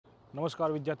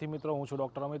નમસ્કાર વિદ્યાર્થી મિત્રો, હું છું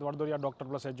doctor Amit Vadodariya doctor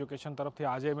plus education તરફથી.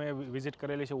 આજે મેં વિઝિટ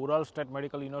કરેલી છે ઉરાલ સ્ટેટ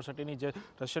મેડિકલ યુનિવર્સિટીની, જે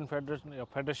રશિયન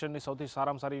ફેડરેશનની સૌથી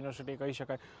સારામાં સારી યુનિવર્સિટી કહી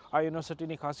શકાય. આ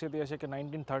યુનિવર્સિટીની ખાસિયત એ છે કે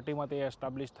 1930માં તે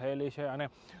એસ્ટાબ્લિશ થયેલી છે અને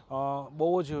બહુ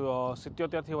જ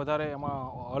 77થી વધારે એમાં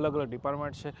અલગ અલગ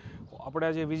ડિપાર્ટમેન્ટ છે. આપણે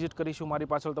આજે વિઝિટ કરીશું. મારી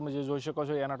પાછળ તમે જે જોઈ શકો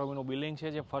છો એ એનાટોમીનું બિલ્ડિંગ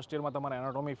છે, જે ફર્સ્ટ યરમાં તમારે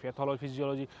એનાટોમી, પેથોલોજી,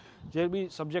 ફિઝિયોલોજી જે બી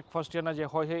સબ્જેક્ટ ફર્સ્ટ યરના જે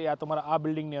હોય છે એ આ તમારા આ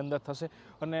બિલ્ડિંગની અંદર થશે.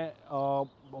 અને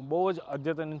બહુ જ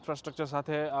અદ્યતન ઇન્ફ્રાસ્ટ્રક્ચર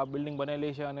સાથે આ બિલ્ડિંગ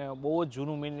બનેલી છે અને બહુ જ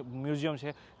જૂનું મ્યુઝિયમ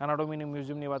છે. એનાટોમીની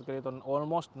મ્યુઝિયમની વાત કરીએ તો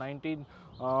ઓલમોસ્ટ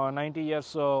 90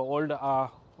 યર્સ ઓલ્ડ આ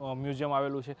મ્યુઝિયમ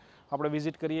આવેલું છે. આપણે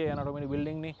વિઝિટ કરીએ એનાટોમીની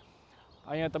બિલ્ડિંગની.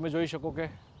 અહીંયા તમે જોઈ શકો કે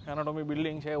એનાટોમી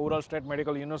બિલ્ડિંગ છે ઉરલ સ્ટેટ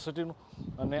મેડિકલ યુનિવર્સિટીનું,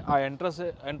 અને આ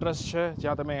એન્ટ્રન્સ છે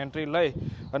જ્યાં તમે એન્ટ્રી લઈ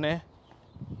અને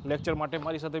લેક્ચર માટે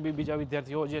મારી સાથે બી બીજા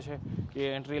વિદ્યાર્થીઓ જે છે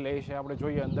એ એન્ટ્રી લે છે. આપણે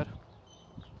જોઈએ અંદર.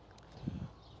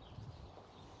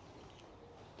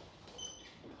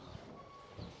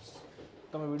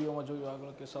 તમે વિડીયોમાં જોયું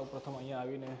આગળ કે સૌ પ્રથમ અહીંયા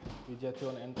આવીને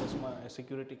વિદ્યાર્થીઓને એન્ટ્રન્સમાં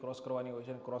સિક્યુરિટી ક્રોસ કરવાની હોય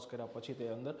છે, અને ક્રોસ કર્યા પછી તે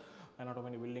અંદર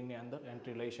એનાટોમીની બિલ્ડિંગની અંદર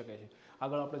એન્ટ્રી લઈ શકે છે.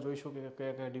 આગળ આપણે જોઈશું કે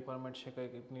કયા કયા ડિપાર્ટમેન્ટ છે, કઈ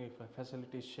રીતની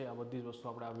ફેસિલિટીઝ છે. આ બધી જ વસ્તુ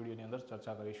આપણે આ વિડીયોની અંદર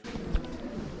ચર્ચા કરીશું.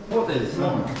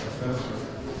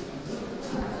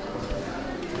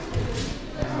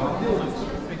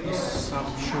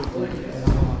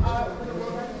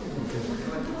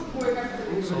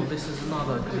 So this is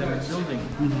another academic building.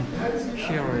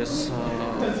 Here is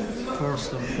first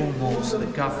and foremost the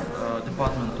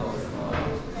department of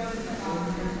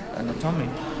anatomy,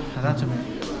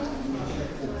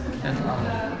 and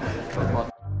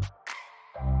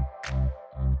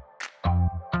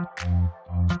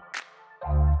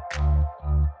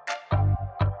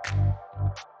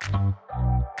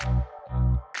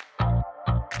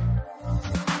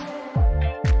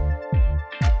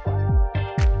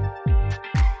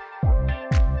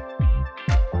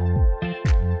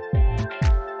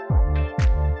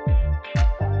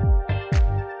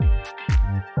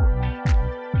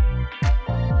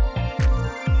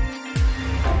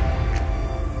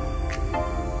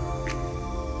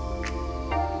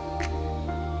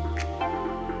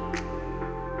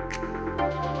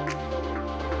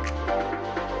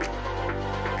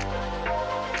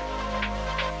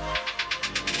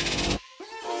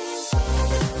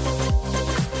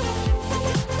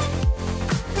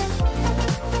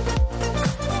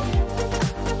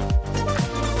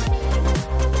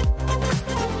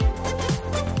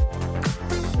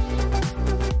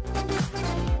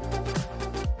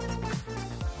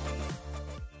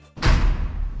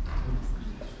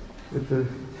Это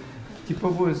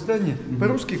типовое здание.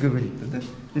 По-русски говорит, да?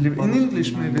 Или in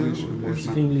English maybe?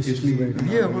 English.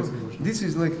 Yeah, well, this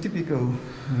is like typical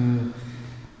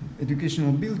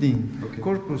educational building,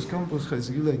 corpus, campus, high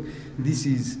school. Like this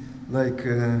is like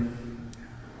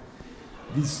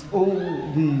this. All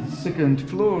the second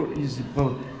floor is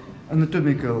about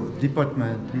anatomical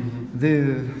department. The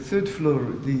third floor,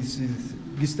 this is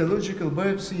histological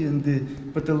biopsy and the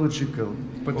pathological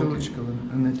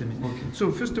anatomy.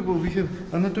 So first of all, we have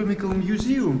anatomical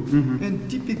museum and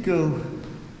typical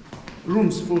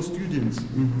rooms for students,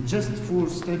 just for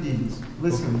studies,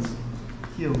 lessons.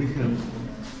 Here we have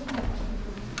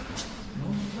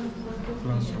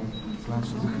classroom.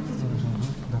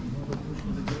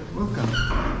 Welcome.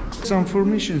 Some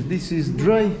formations. This is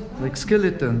dry, like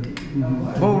skeleton,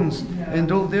 bones,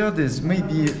 and all the others.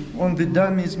 Maybe on the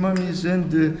dummies, mummies,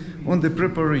 and on the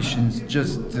preparations,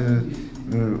 just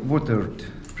watered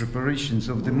preparations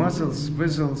of the muscles,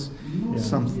 vessels,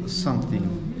 something.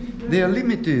 They are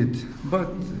limited, but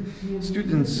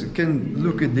students can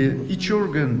look at each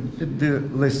organ at the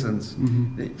lessons.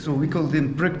 So we call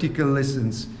them practical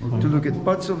lessons, to look at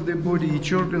parts of the body,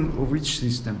 each organ of each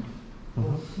system.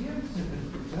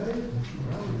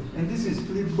 And this is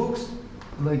flip box,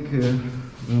 like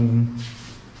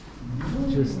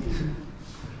just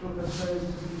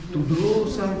to draw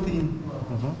something.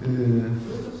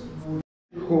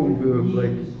 Homework,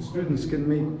 like students can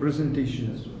make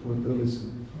presentations for the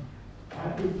lesson.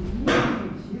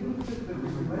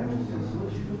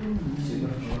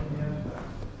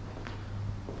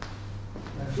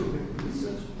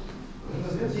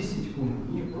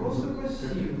 Не просто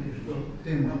пассивный, что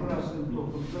ты набрасываешь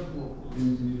только в закопку.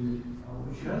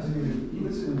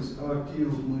 Lessons are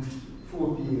till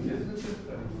 4 p.m.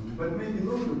 But maybe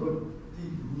longer, but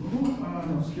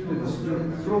students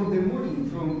from the morning,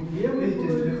 from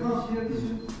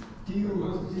 8:30 till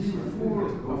 4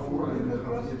 or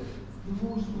 4:30.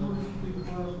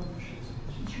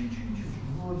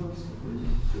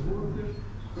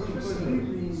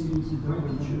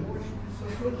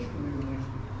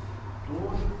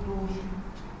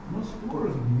 Но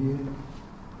створок дверь.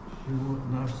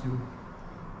 Всего-навсего.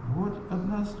 Вот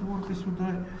одна створка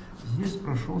сюда. Здесь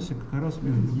прошелся как раз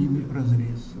между ними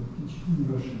разрез.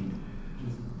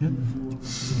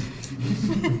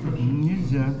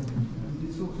 Нельзя.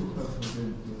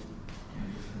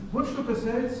 Вот что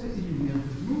касается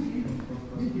элементов. Ну и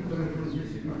видите, хорошо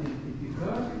здесь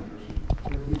идентификатор,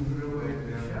 жировая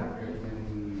клетчатка.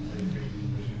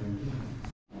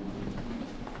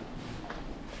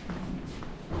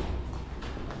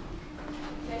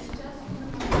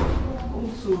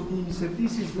 Also,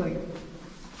 this is like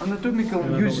anatomical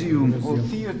museum or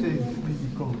theater.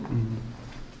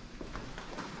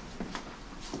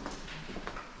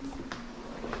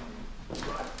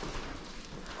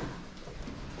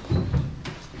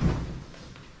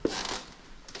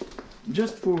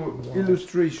 Just for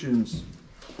illustrations,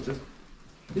 just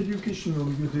educational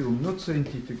museum, not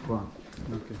scientific one.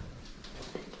 Okay.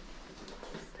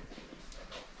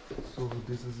 So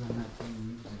this is anatomy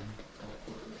museum.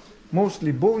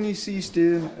 Mostly bony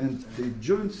system and the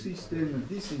joint system, and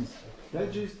this is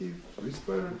digestive,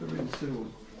 respiratory, and so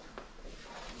on.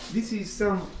 This is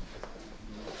some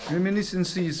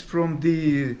reminiscences from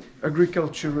the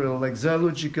agricultural, like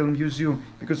zoological museum,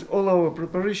 because all our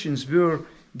preparations were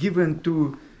given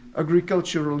to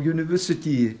agricultural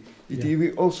university.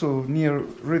 We also near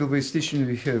railway station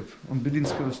we have on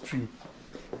Belinskoe Street.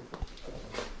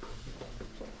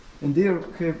 And there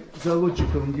have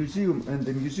zoological museum and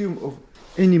the museum of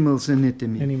animals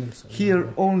anatomy.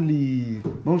 Here only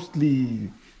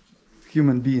mostly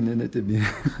human being anatomy.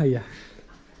 Yeah.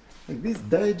 Like this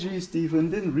digestive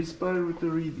and then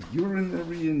respiratory,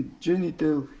 urinary and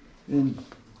genital, and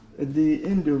at the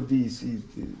end of these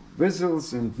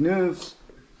vessels and nerves,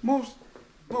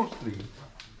 mostly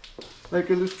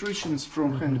like illustrations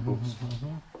from handbooks.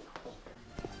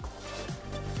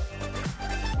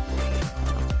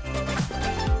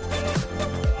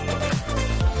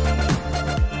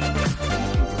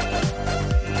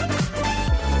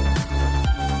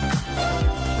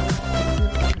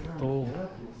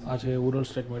 આ છે Ural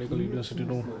state medical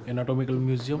યુનિવર્સિટીનું anatomical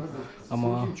museum.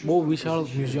 આમાં બહુ વિશાળ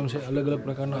museum છે. અલગ અલગ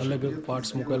પ્રકારના અલગ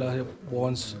પાર્ટ્સ મૂકેલા છે.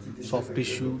 બોન્સ, સોફ્ટ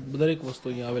ટિશ્યુ, દરેક વસ્તુ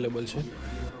અહીંયા અવેલેબલ છે.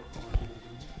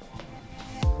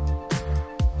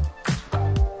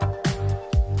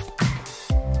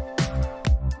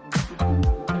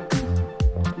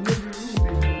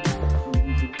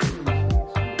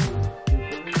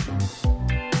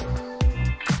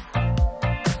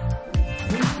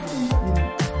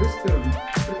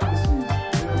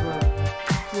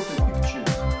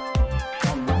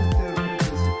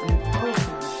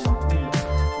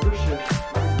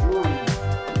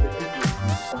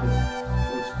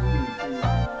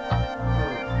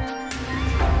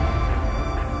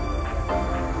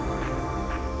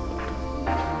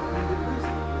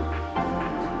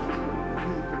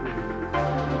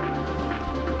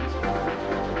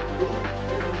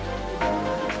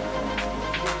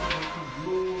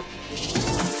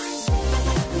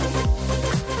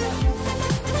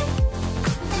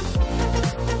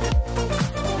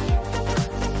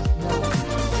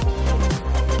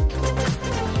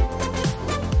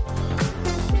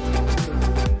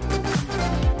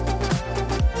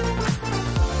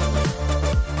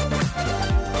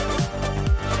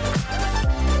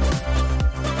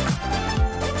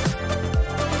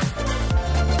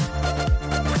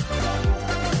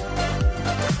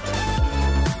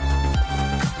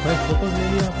 फोटोज ले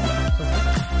लिया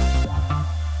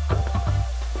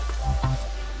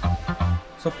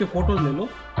सबके फोटोज ले लो.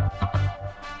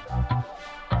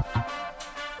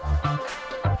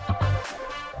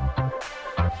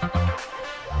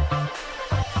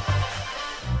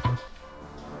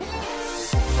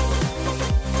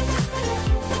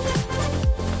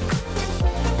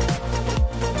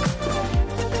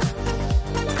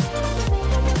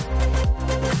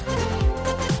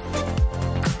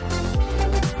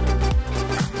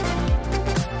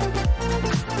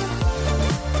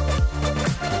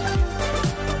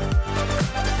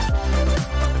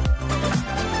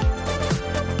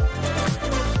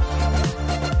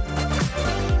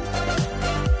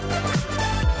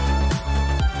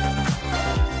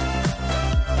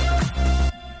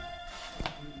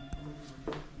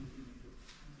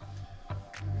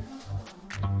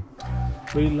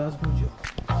 Very last museum.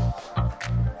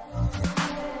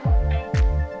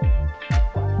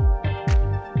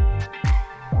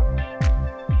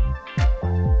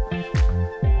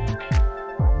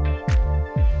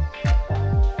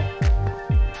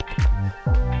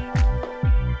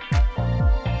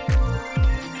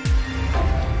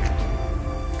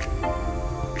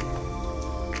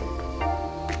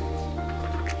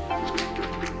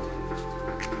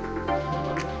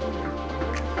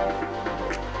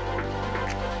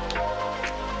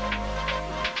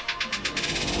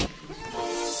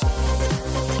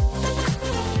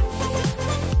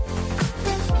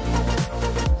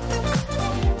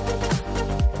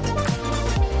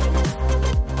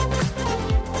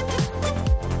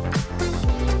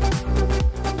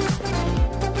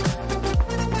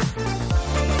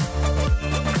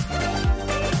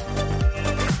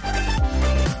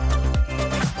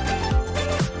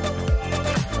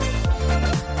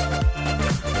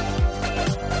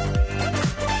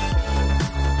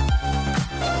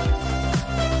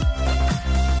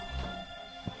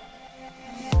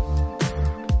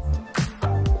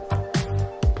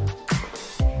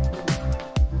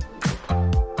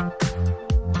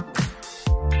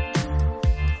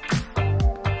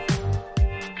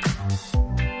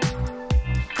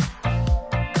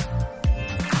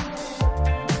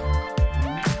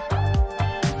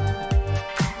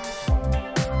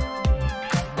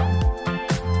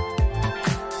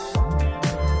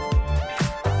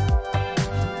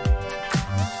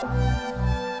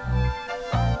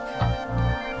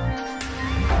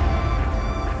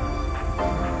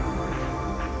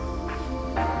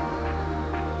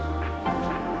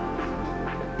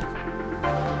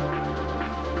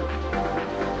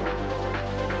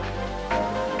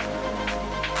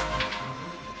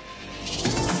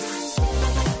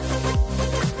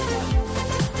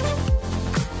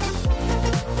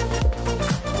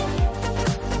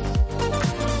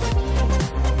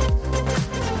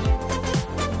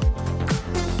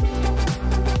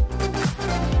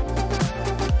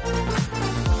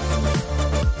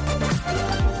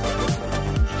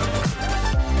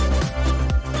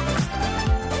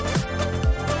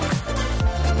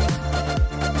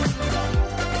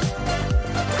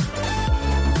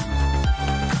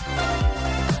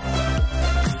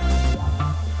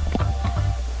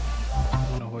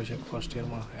 હોય છે ફર્સ્ટ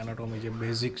યરમાં એનાટોમી જે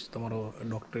બેઝિક્સ તમારો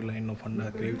ડૉક્ટરી લાઇનનો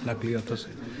ફંડા કેવી રીતના ક્લિયર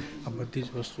થશે આ બધી જ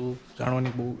વસ્તુ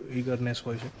જાણવાની બહુ ઈગરનેસ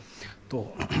હોય છે. તો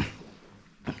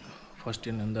ફર્સ્ટ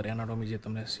યરની અંદર એનાટોમી જે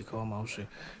તમને શીખવવામાં આવશે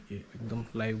એ એકદમ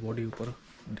લાઈવ બોડી ઉપર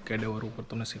કેડેવર ઉપર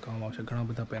તમને શીખવવામાં આવશે. ઘણા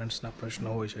બધા પેરેન્ટ્સના પ્રશ્ન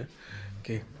હોય છે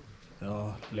કે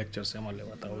લેક્ચર્સ એમાં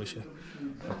લેવાતા હોય છે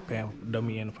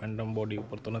ડમી એન્ડ ફેન્ડમ બોડી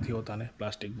ઉપર તો નથી હોતા ને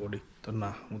પ્લાસ્ટિક બોડી. તો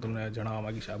ના, હું તમને જણાવવા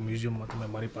માગીશ આ મ્યુઝિયમમાં તમે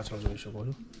મારી પાછળ જોઈ શકો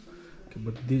છો કે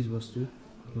બધી જ વસ્તુ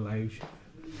લાઈવ છે,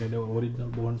 કેડેવર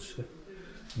ઓરિજિનલ બોન્સ છે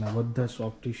અને આ બધા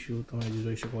સોફ્ટ ટિશ્યુ તમે જે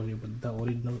જોઈ શકો છો એ બધા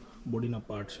ઓરિજિનલ બોડીના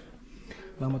પાર્ટ છે.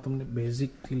 આમાં તમને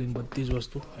બેઝિકથી લઈને બધી જ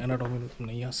વસ્તુ એનાટોમીનું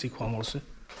તમને અહીંયા શીખવા મળશે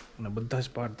અને બધા જ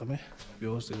પાર્ટ તમે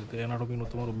વ્યવસ્થિત રીતે એનાટોમીનું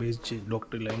તમારું બેઝ છે,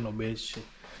 ડૉક્ટરી લાઇનનો બેઝ છે,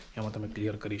 એમાં તમે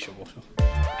ક્લિયર કરી શકો છો.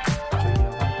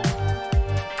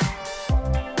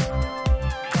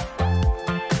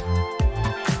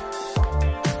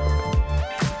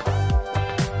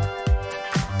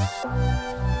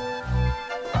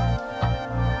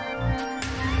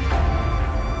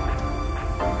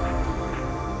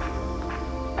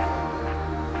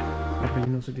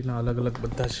 યુનિવર્સિટીના અલગ અલગ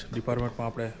બધા જ ડિપાર્ટમેન્ટમાં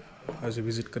આપણે આજે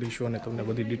વિઝિટ કરીશું અને તમને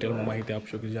બધી ડિટેલમાં માહિતી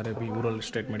આપશું કે જ્યારે બી ઉરલ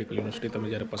સ્ટેટ મેડિકલ યુનિવર્સિટી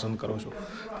તમે જ્યારે પસંદ કરો છો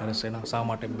ત્યારે શા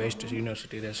માટે બેસ્ટ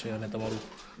યુનિવર્સિટી રહેશે અને તમારું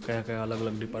કયા કયા અલગ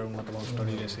અલગ ડિપાર્ટમેન્ટમાં તમારું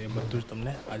સ્ટડી રહેશે એ બધું જ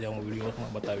તમને આજે હું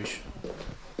વિડીયોમાં બતાવીશ.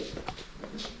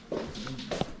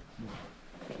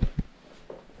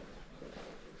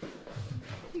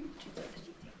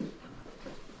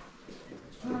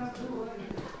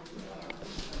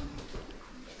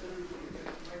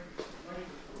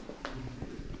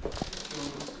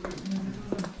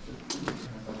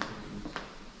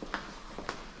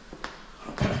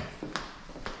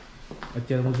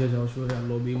 અત્યારે હું જે જાઉં છું આ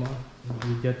લોબીમાં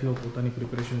વિદ્યાર્થીઓ પોતાની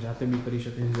પ્રિપેરેશન જાતે બી કરી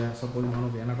શકે છે. જ્યાં સપોઝ માનો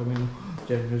કે એનાટોમીનું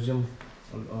જે મ્યુઝિયમ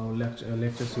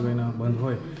લેક્ચર સિવાયના બંધ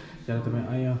હોય ત્યારે તમે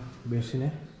અહીંયા બેસીને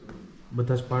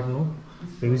બધા જ પાર્ટનું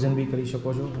રિવિઝન બી કરી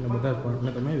શકો છો અને બધા જ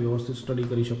પાર્ટને તમે વ્યવસ્થિત સ્ટડી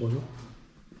કરી શકો છો.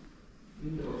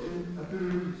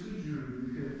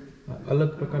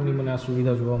 અલગ પ્રકારની મને આ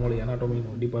સુવિધા જોવા મળી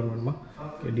એનાટોમીનું ડિપાર્ટમેન્ટમાં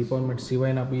કે ડિપાર્ટમેન્ટ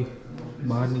સિવાયના બી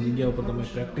બહારની જગ્યા ઉપર તમે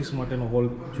પ્રેક્ટિસ માટેનો હોલ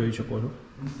જોઈ શકો છો.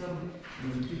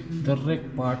 દરેક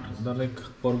પાર્ટ, દરેક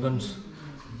ઓર્ગન્સ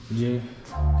જે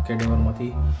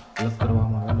કેડેવરમાંથી અલગ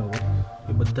કરવામાં આવેલા હોય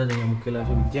એ બધા જ અહીંયા મૂકેલા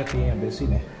છે. વિદ્યાર્થી અહીંયા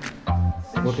બેસીને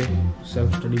પોતે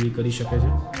સેલ્ફ સ્ટડી બી કરી શકે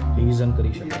છે, રિવિઝન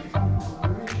કરી શકે છે.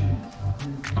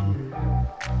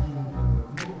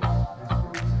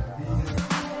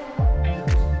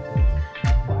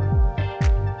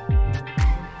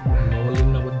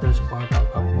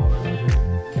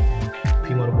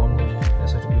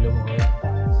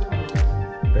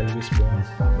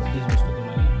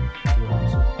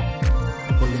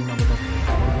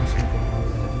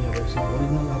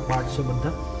 છે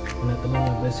બધા અને તમે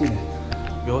અહીંયા બેસીને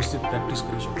વ્યવસ્થિત પ્રેક્ટિસ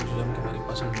કરી શકો છો. જેમ કે મારી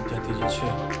પાસે વિદ્યાર્થી જે છે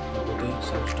પોતે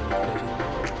સેલ્ફ સ્ટડી કરે છે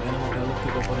તો એના માટે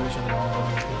અલગથી કોઈ પરમિશન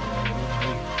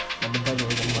બધા જ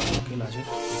ઓર્ગનમાં મૂકેલા છે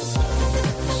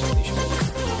પ્રેક્ટિસ કરી શકો છો.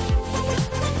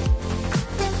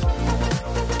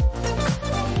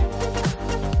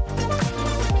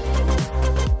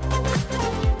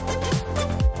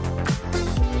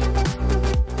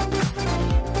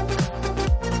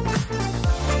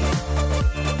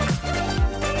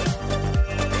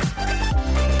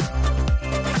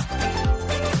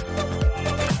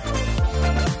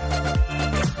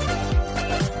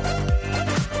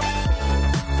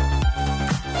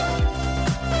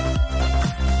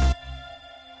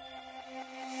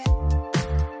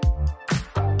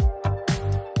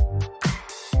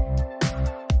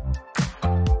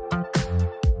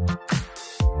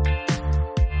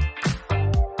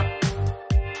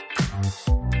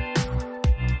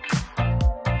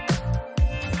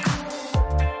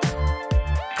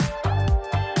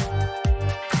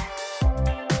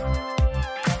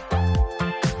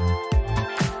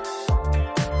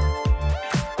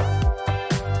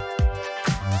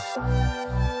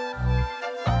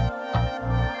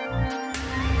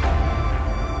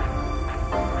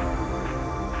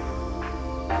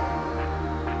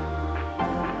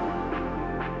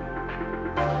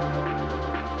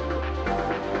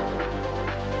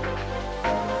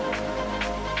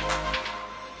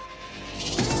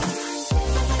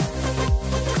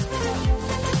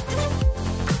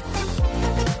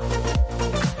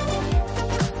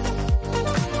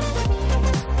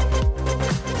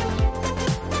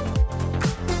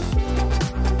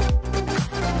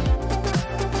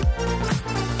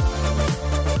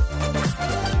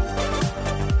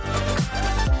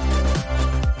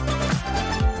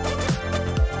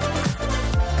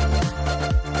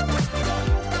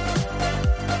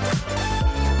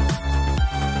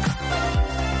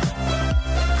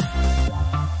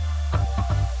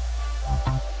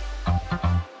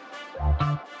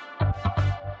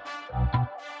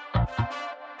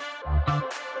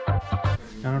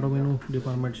 નાનું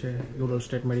ડિપાર્ટમેન્ટ છે યુરલ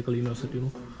સ્ટેટ મેડિકલ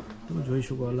યુનિવર્સિટીનું. તમે જોઈ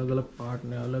શકો અલગ અલગ પાર્ટ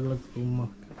ને અલગ અલગ રૂમમાં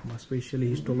સ્પેશિયલી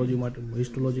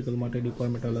હિસ્ટોલોજીકલ માટે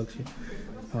ડિપાર્ટમેન્ટ અલગ છે.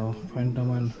 ફેન્ટમ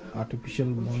એન્ડ આર્ટિફિશિયલ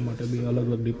બોન માટે બી અલગ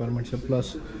અલગ ડિપાર્ટમેન્ટ છે. પ્લસ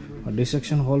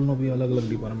ડિસેક્શન હોલનો બી અલગ અલગ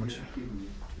ડિપાર્ટમેન્ટ છે.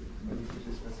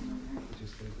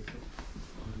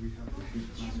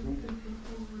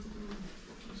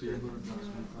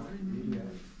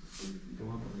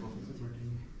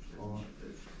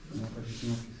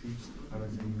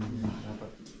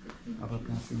 आप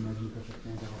अपने आप से इमेजिन कर सकते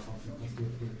हैं जब आप अपने पास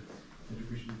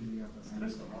एजुकेशन के लिए आप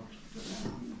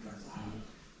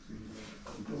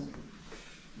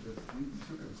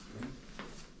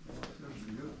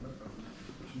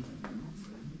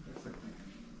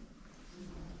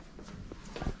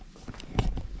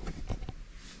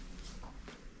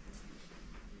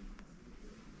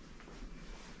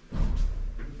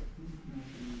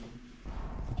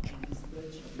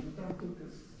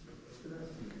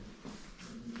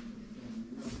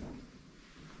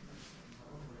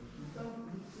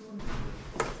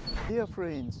Dear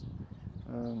friends,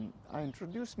 I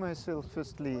introduce myself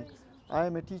firstly. I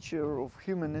am a teacher of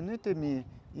human anatomy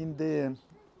in the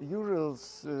Ural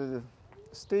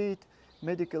State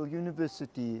Medical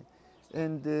University,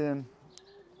 and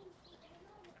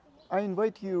I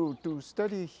invite you to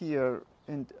study here,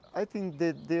 and I think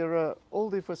that there are all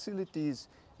the facilities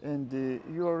and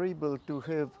you are able to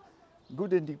have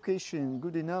good education,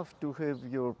 good enough to have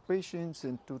your patients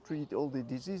and to treat all the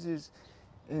diseases.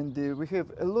 And we have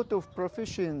a lot of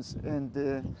professions and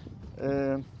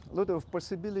a lot of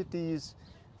possibilities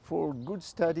for good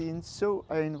studying, so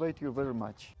I invite you very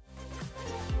much.